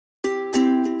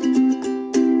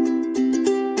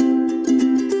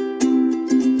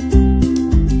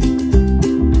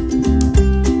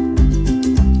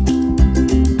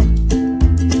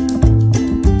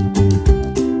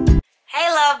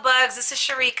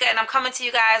Sharika, and I'm coming to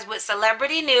you guys with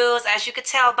celebrity news. As you can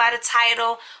tell by the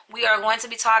title, we are going to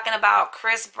be talking about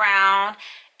Chris Brown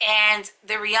and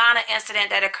the Rihanna incident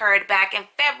that occurred back in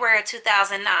February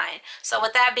 2009. So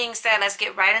with that being said, let's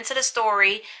get right into the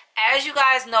story. As you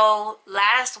guys know,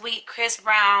 last week Chris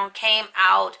Brown came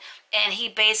out and he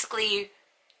basically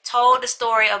told the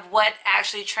story of what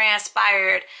actually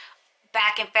transpired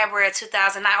back in February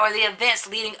 2009, or the events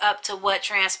leading up to what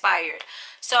transpired.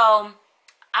 So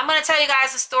I'm going to tell you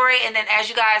guys the story, and then as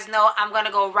you guys know, I'm going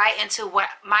to go right into what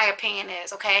my opinion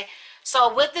is, okay?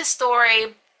 So with this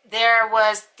story, there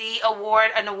was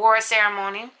an award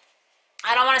ceremony.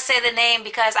 I don't want to say the name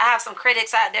because I have some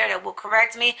critics out there that will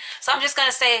correct me. So I'm just going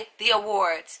to say the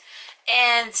awards.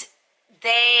 And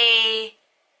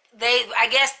I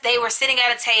guess they were sitting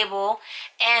at a table,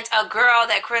 and a girl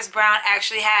that Chris Brown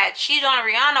actually had cheated on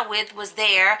Rihanna with was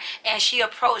there, and she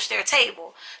approached their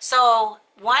table. So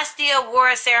once the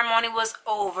award ceremony was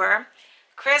over,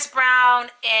 Chris Brown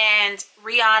and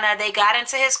Rihanna, they got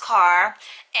into his car,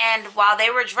 and while they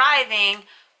were driving,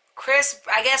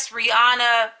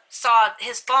 Rihanna saw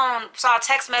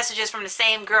text messages from the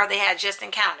same girl they had just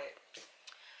encountered.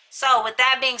 So with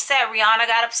that being said, Rihanna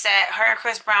got upset. Her and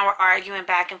Chris Brown were arguing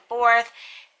back and forth,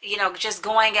 you know, just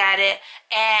going at it.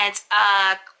 And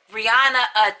Rihanna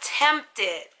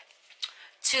attempted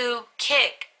to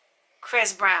kick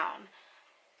Chris Brown.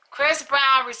 Chris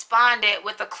Brown responded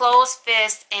with a closed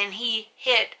fist, and he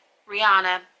hit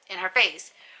Rihanna in her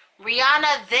face.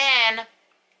 Rihanna then,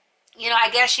 you know, I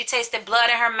guess she tasted blood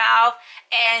in her mouth,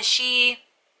 and she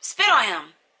spit on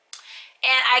him.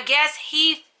 And I guess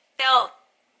he felt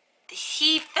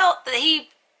that he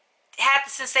had the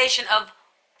sensation of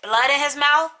blood in his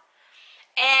mouth,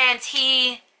 and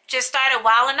he just started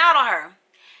wilding out on her.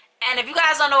 And if you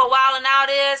guys don't know what wilding out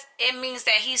is, it means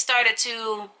that he started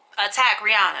to attack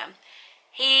Rihanna.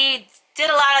 He did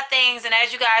a lot of things, and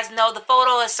as you guys know, the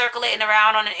photo is circulating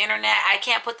around on the internet. I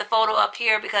can't put the photo up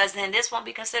here because then this won't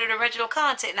be considered original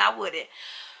content, now would it?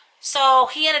 So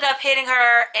he ended up hitting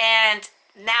her, and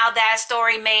now that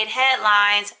story made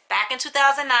headlines back in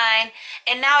 2009,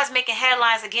 and now it's making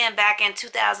headlines again back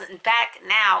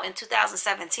now in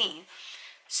 2017.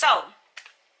 So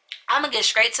I'm gonna get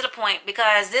straight to the point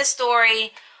because this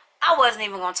story, I wasn't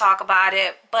even gonna talk about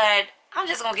it, but I'm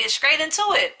just gonna get straight into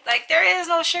it. Like, there is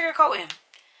no sugarcoating.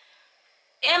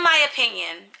 In my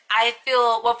opinion, I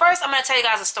feel, well, first I'm gonna tell you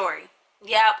guys a story.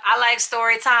 Yep, I like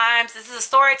story times. This is a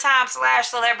story time /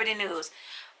 celebrity news.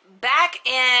 Back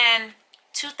in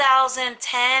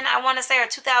 2010, I want to say, or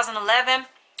 2011,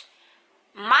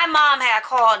 my mom had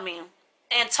called me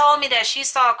and told me that she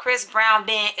saw Chris Brown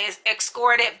being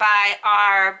escorted by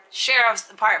our sheriff's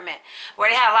department, where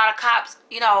they had a lot of cops,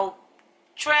 you know,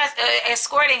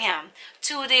 escorting him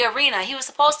to the arena. He was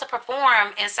supposed to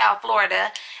perform in South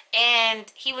Florida,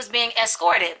 and he was being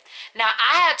escorted. Now,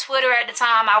 I had Twitter at the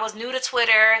time. I was new to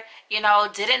Twitter, you know,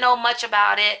 didn't know much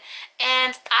about it,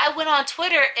 and I went on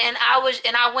Twitter, and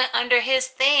I went under his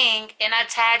thing, and I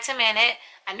tagged him in it.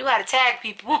 I knew how to tag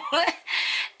people.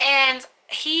 And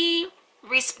he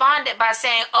responded by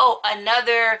saying, "Oh,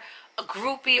 another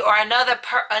groupie or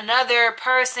another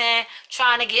person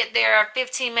trying to get their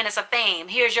 15 minutes of fame.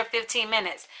 Here's your 15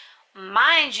 minutes."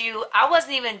 Mind you, I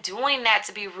wasn't even doing that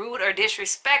to be rude or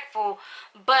disrespectful,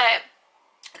 but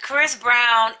Chris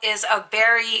Brown is a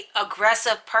very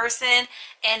aggressive person,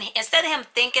 and instead of him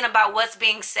thinking about what's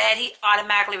being said, he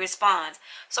automatically responds.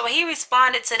 So he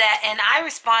responded to that, and I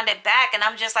responded back, and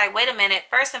I'm just like, wait a minute.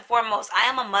 First and foremost, I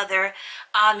am a mother.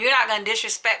 You're not going to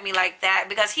disrespect me like that,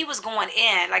 because he was going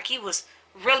in. Like, he was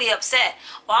really upset.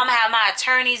 Well, I'm going to have my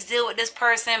attorneys deal with this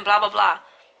person, blah, blah, blah.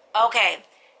 Okay.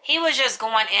 He was just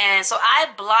going in. So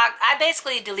I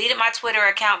basically deleted my Twitter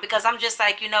account because I'm just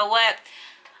like, you know what?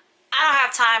 I don't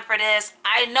have time for this.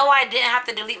 I know I didn't have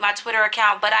to delete my Twitter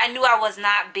account, but I knew I was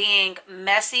not being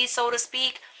messy, so to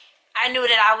speak. I knew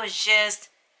that I was just,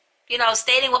 you know,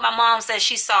 stating what my mom said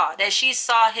she saw. That she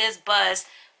saw his bus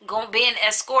being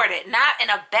escorted. Not in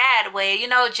a bad way, you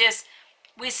know, just,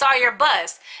 we saw your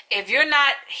bus. If you're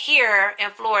not here in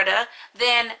Florida,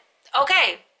 then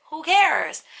okay, who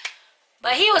cares?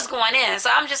 But he was going in.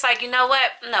 So I'm just like, you know what?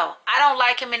 No, I don't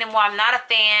like him anymore. I'm not a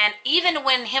fan. Even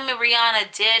when him and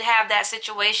Rihanna did have that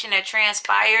situation that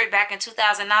transpired back in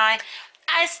 2009,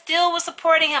 I still was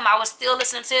supporting him. I was still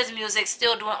listening to his music,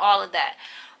 still doing all of that.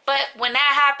 But when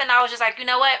that happened, I was just like, you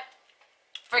know what?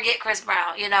 Forget Chris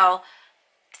Brown, you know.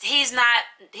 He's not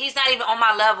even on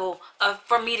my level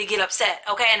for me to get upset,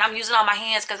 okay? And I'm using all my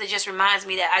hands because it just reminds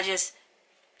me that I just,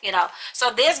 you know.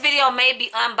 So this video may be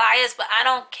unbiased, but I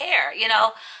don't care, you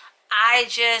know. I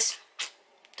just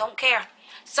don't care.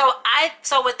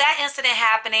 So with that incident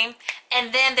happening,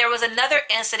 and then there was another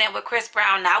incident with Chris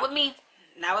Brown, not with me,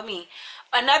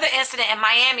 another incident in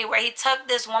Miami where he took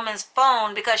this woman's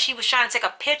phone because she was trying to take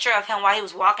a picture of him while he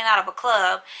was walking out of a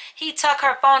club. He took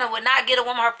her phone and would not get a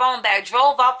woman her phone back,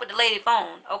 drove off with the lady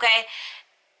phone, okay?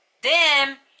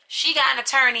 Then she got an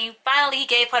attorney. Finally, he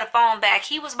gave her the phone back.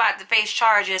 He was about to face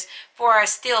charges for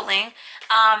stealing,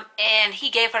 and he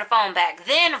gave her the phone back.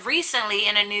 Then recently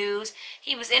in the news,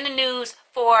 he was in the news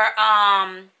for,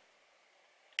 I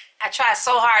tried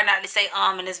so hard not to say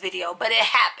in this video, but it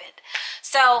happened.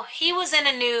 So he was in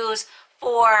the news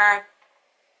for,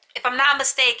 if I'm not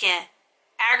mistaken,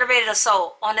 aggravated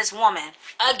assault on this woman.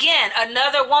 Again,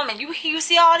 another woman. You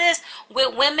see all this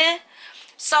with women?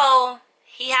 So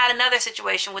he had another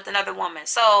situation with another woman.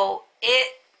 So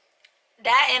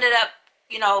that ended up,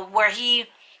 you know, where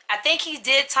I think he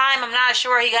did time. I'm not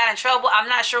sure. He got in trouble. I'm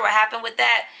not sure what happened with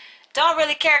that. Don't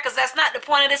really care because that's not the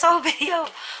point of this whole video.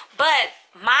 But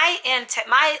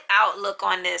my outlook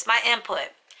on this, my input,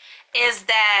 is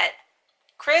that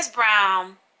Chris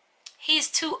Brown, he's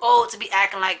too old to be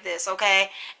acting like this, okay?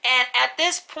 And at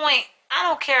this point, I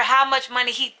don't care how much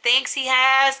money he thinks he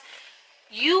has.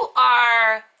 You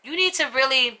need to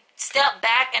really step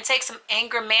back and take some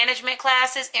anger management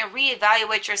classes and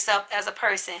reevaluate yourself as a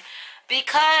person.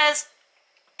 Because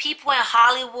people in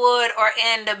Hollywood or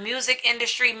in the music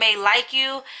industry may like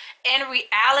you, in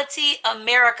reality,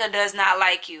 America does not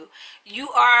like you.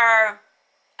 You're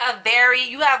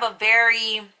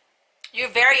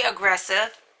very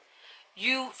aggressive.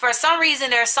 For some reason,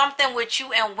 there's something with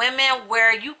you and women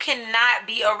where you cannot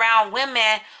be around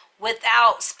women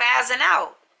without spazzing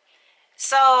out.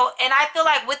 So, and I feel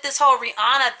like with this whole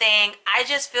Rihanna thing, I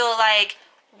just feel like,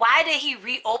 why did he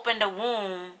reopen the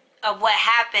wound of what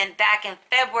happened back in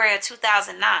February of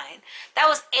 2009? That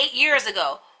was 8 years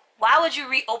ago. Why would you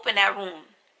reopen that wound?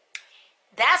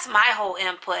 That's my whole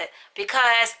input,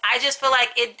 because I just feel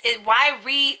like why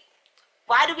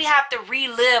do we have to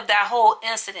relive that whole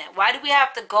incident? Why do we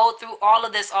have to go through all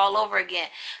of this all over again?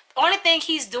 The only thing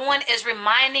he's doing is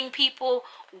reminding people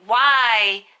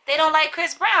why they don't like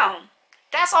Chris Brown.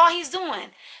 That's all he's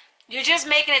doing. You're just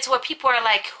making it to where people are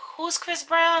like, who's Chris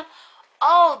Brown?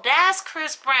 Oh, that's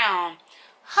Chris Brown.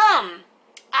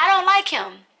 I don't like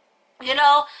him. You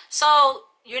know, so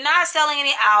you're not selling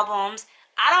any albums.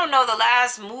 I don't know the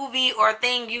last movie or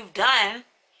thing you've done,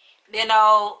 you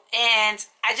know, and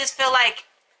I just feel like,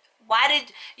 why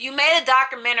did you made a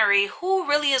documentary? Who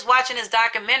really is watching this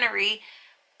documentary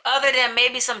other than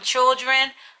maybe some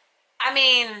children? I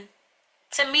mean,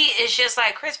 to me, it's just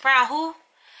like, Chris Brown, who?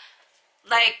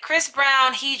 Like, Chris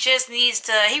Brown, he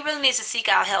really needs to seek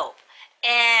out help.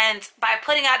 And by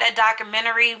putting out that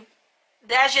documentary,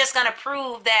 that's just going to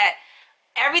prove that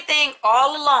everything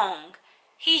all along,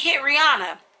 he hit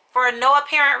Rihanna for no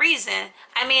apparent reason.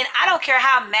 I mean, I don't care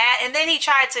how mad. And then he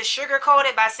tried to sugarcoat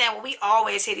it by saying, well, we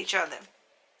always hit each other.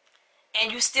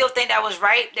 And you still think that was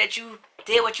right, that you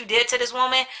did what you did to this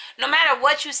woman? No matter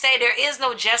what you say, there is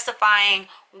no justifying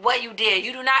what you did.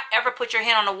 You do not ever put your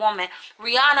hand on a woman.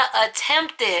 Rihanna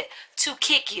attempted to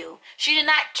kick you. She did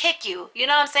not kick you. You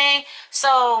know what I'm saying?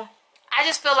 So I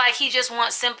just feel like he just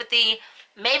wants sympathy.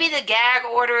 Maybe the gag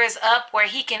order is up where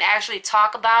he can actually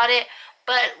talk about it.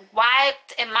 But why,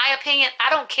 in my opinion, I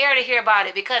don't care to hear about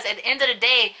it, because at the end of the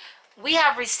day, we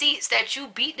have receipts that you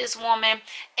beat this woman,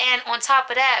 and on top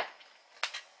of that,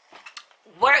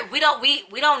 we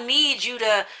don't need you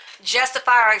to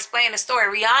justify or explain the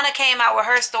story. Rihanna came out with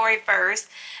her story first,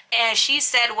 and she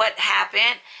said what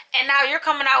happened, and now you're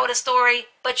coming out with a story,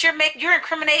 but you're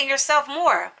incriminating yourself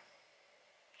more.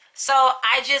 So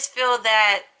I just feel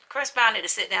that Chris Brown need to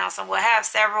sit down somewhere, have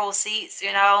several seats,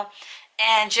 you know,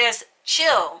 and just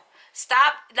chill.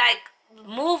 Stop, like,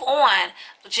 move on.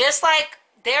 Just like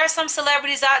there are some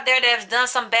celebrities out there that have done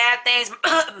some bad things.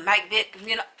 Mike Vick,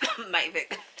 you know, Mike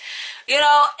Vick, you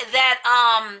know,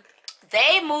 that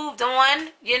they moved on,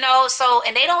 you know, so,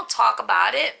 and they don't talk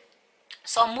about it.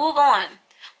 So move on.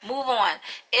 Move on.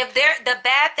 If the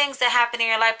bad things that happen in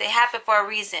your life, they happen for a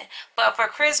reason. But for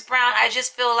Chris Brown, I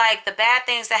just feel like the bad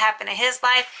things that happen in his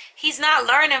life, he's not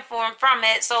learning from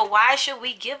it. So why should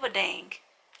we give a dang?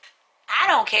 I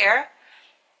don't care.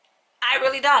 I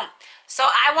really don't. So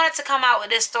I wanted to come out with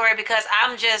this story because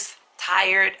I'm just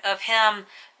tired of him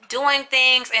doing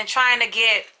things and trying to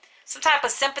get some type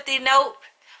of sympathy note.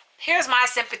 Here's my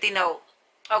sympathy note,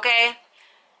 okay?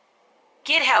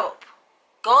 Get help.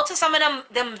 Go to some of them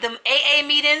AA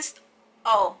meetings.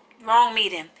 Oh, wrong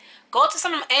meeting. Go to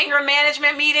some of them anger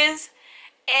management meetings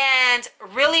and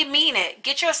really mean it.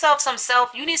 Get yourself some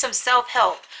you need some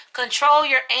self-help. Control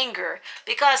your anger,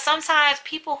 because sometimes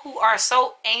people who are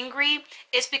so angry,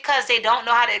 it's because they don't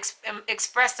know how to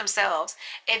express themselves.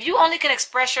 If you only can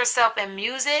express yourself in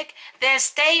music, then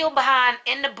stay your behind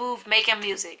in the booth making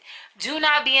music. Do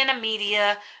not be in the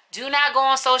media. Do not go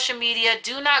on social media.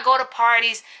 Do not go to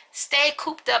parties. Stay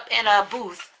cooped up in a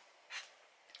booth.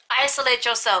 Isolate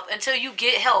yourself until you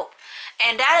get help.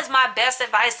 And that is my best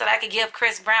advice that I could give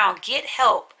Chris Brown. Get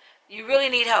help. You really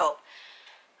need help.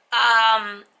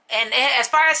 And as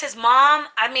far as his mom,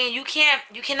 I mean, you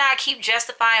cannot keep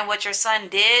justifying what your son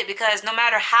did, because no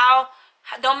matter how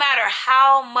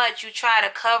much you try to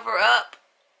cover up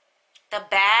the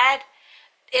bad,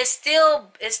 it's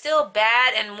still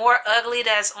bad and more ugly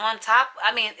that's on top.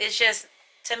 I mean, it's just,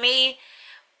 to me,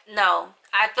 no.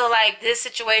 I feel like this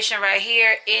situation right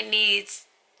here, it needs,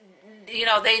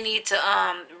 they need to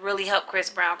really help Chris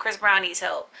Brown. Chris Brown needs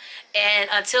help. And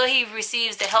until he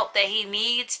receives the help that he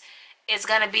needs, this is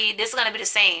gonna be the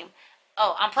same.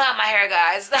 Oh, I'm pulling out my hair,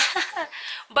 guys.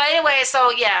 But anyway,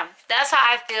 so yeah, that's how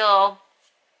I feel.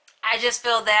 I just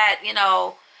feel that,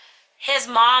 his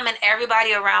mom and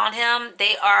everybody around him,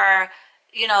 they are,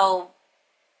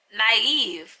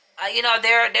 naive.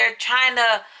 They're trying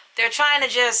to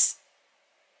just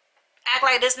act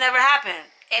like this never happened.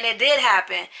 And it did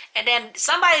happen. And then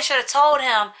somebody should have told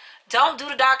him, don't do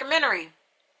the documentary.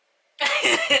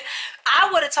 I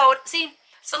would have told, see,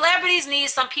 celebrities need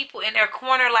some people in their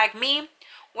corner like me,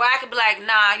 where I could be like,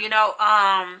 nah,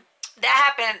 that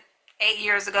happened 8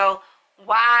 years ago.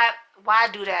 Why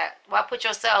do that? Why put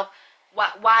yourself,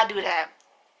 why do that?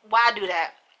 Why do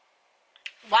that?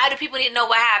 Why do people need to know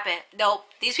what happened? Nope,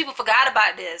 these people forgot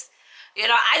about this.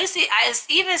 I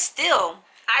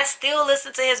still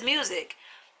listen to his music.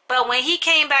 But when he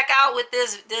came back out with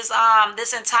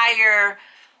this entire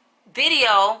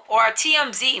video, or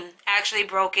TMZ actually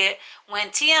broke it. When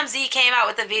TMZ came out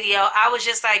with the video, I was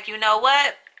just like, you know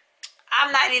what?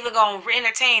 I'm not even going to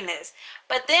entertain this.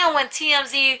 But then when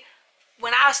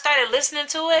I started listening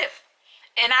to it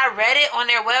and I read it on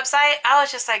their website, I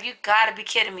was just like, you gotta be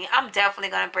kidding me. I'm definitely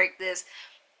going to break this,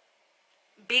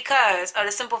 because of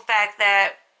the simple fact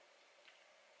that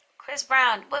Chris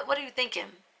Brown, what are you thinking?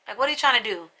 Like, what are you trying to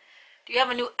do? Do you have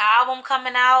a new album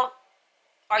coming out?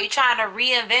 Are you trying to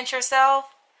reinvent yourself?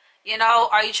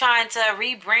 Are you trying to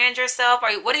rebrand yourself?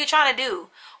 What are you trying to do?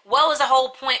 What was the whole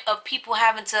point of people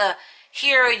having to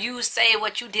hear you say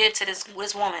what you did to this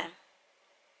woman?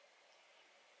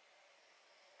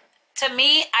 To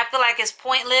me, I feel like it's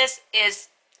pointless.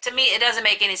 To me, it doesn't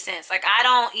make any sense. Like,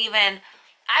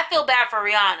 I feel bad for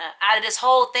Rihanna out of this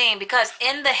whole thing, because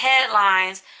in the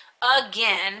headlines,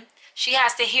 again, she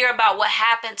has to hear about what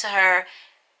happened to her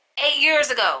 8 years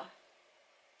ago.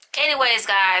 Anyways,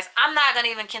 guys, I'm not going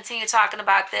to even continue talking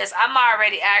about this. I'm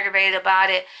already aggravated about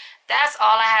it. That's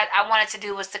all I wanted to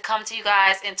do, was to come to you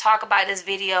guys and talk about this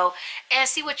video and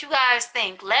see what you guys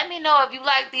think. Let me know if you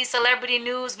like these celebrity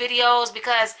news videos,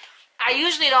 because I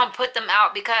usually don't put them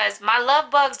out because my love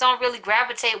bugs don't really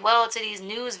gravitate well to these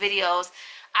news videos.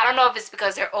 I don't know if it's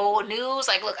because they're old news.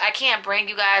 Like, look, I can't bring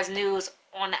you guys news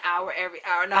on the hour every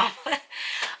hour. No,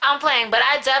 I'm playing, but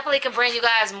I definitely can bring you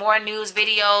guys more news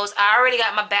videos. I already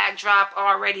got my backdrop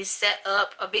already set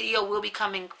up. A video will be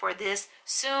coming for this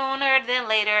sooner than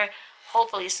later,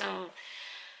 hopefully soon.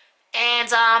 And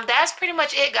that's pretty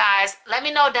much it, guys. Let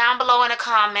me know down below in the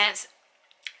comments.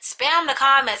 Spam the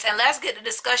comments and let's get the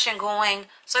discussion going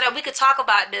so that we could talk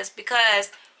about this,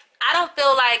 because I don't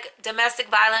feel like domestic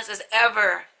violence is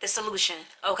ever the solution,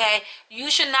 okay? You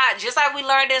should not, just like we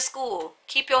learned in school,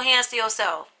 keep your hands to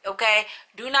yourself, okay?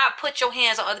 Do not put your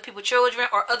hands on other people's children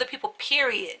or other people,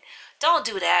 period. Don't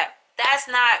do that.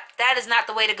 That is not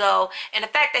the way to go. And the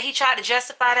fact that he tried to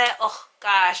justify that, oh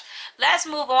gosh. Let's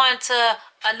move on to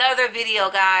another video,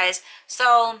 guys.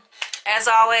 So, as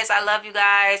always, I love you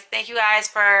guys. Thank you guys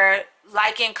for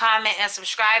liking, comment, and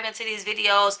subscribing to these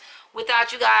videos.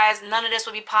 Without you guys, none of this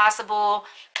would be possible.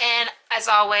 And as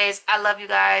always, I love you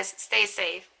guys. Stay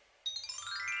safe.